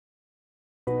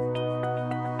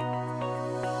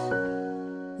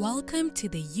Welcome to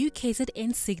the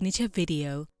UKZN signature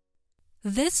video.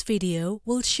 This video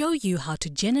will show you how to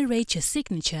generate your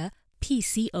signature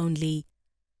PC only.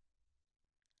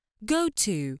 Go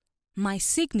to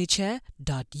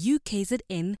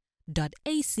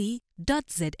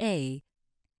mysignature.ukzn.ac.za.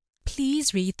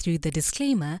 Please read through the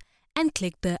disclaimer and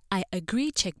click the I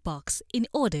agree checkbox in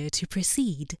order to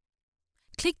proceed.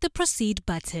 Click the Proceed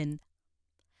button.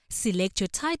 Select your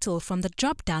title from the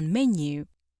drop-down menu.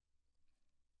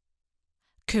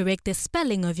 Correct the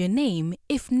spelling of your name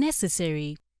if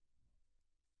necessary.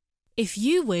 If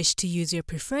you wish to use your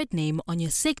preferred name on your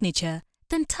signature,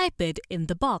 then type it in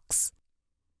the box.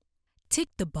 Tick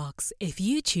the box if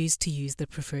you choose to use the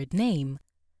preferred name.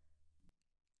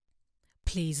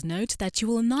 Please note that you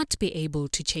will not be able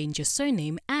to change your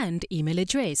surname and email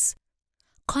address.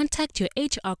 Contact your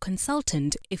HR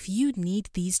consultant if you need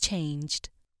these changed.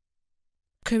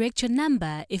 Correct your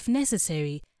number if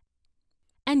necessary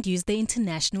and use the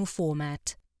international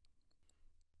format.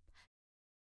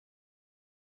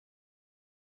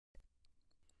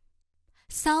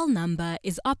 Cell number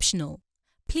is optional.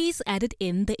 Please add it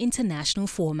in the international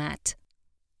format.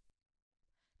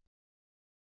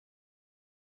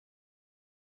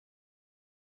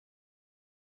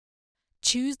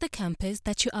 Choose the campus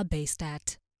that you are based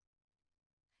at.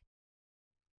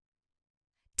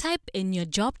 Type in your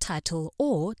job title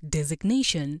or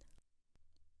designation.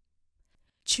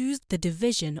 Choose the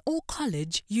division or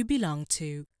college you belong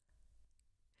to.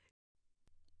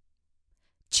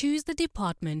 Choose the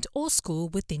department or school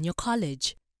within your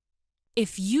college.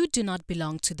 If you do not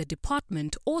belong to the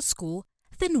department or school,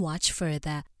 then watch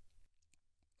further.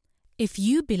 If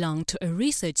you belong to a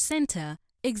research center,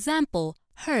 example,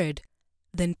 HERD,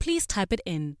 then please type it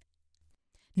in.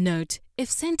 Note, if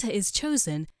center is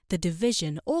chosen, the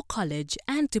division or college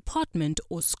and department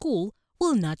or school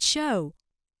will not show.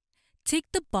 Tick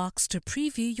the box to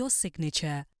preview your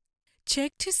signature.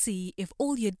 Check to see if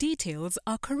all your details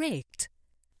are correct.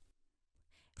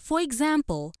 For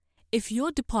example, if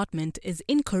your department is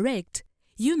incorrect,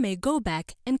 you may go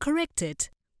back and correct it.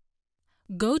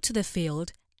 Go to the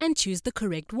field and choose the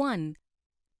correct one.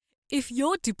 If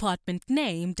your department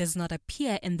name does not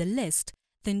appear in the list,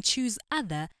 then choose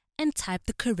Other and type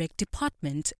the correct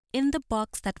department in the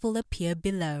box that will appear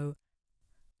below.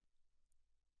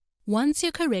 Once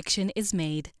your correction is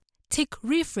made, tick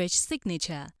Refresh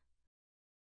Signature.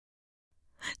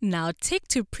 Now tick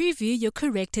to preview your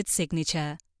corrected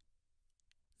signature.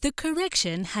 The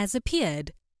correction has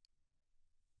appeared.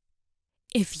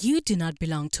 If you do not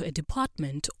belong to a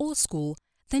department or school,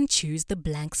 then choose the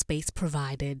blank space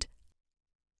provided.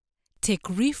 Tick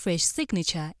Refresh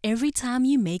Signature every time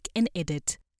you make an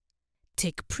edit.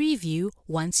 Tick Preview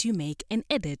once you make an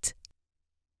edit.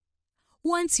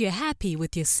 Once you're happy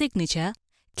with your signature,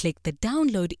 click the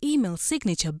Download Email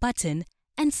Signature button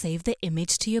and save the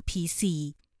image to your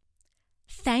PC.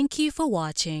 Thank you for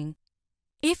watching.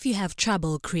 If you have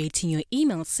trouble creating your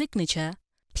email signature,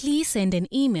 please send an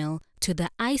email to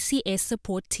the ICS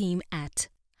support team at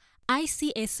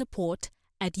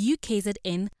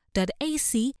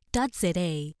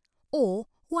icssupport@ukzn.ac.za or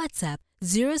WhatsApp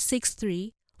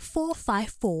 063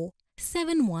 454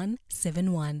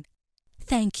 7171.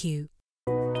 Thank you.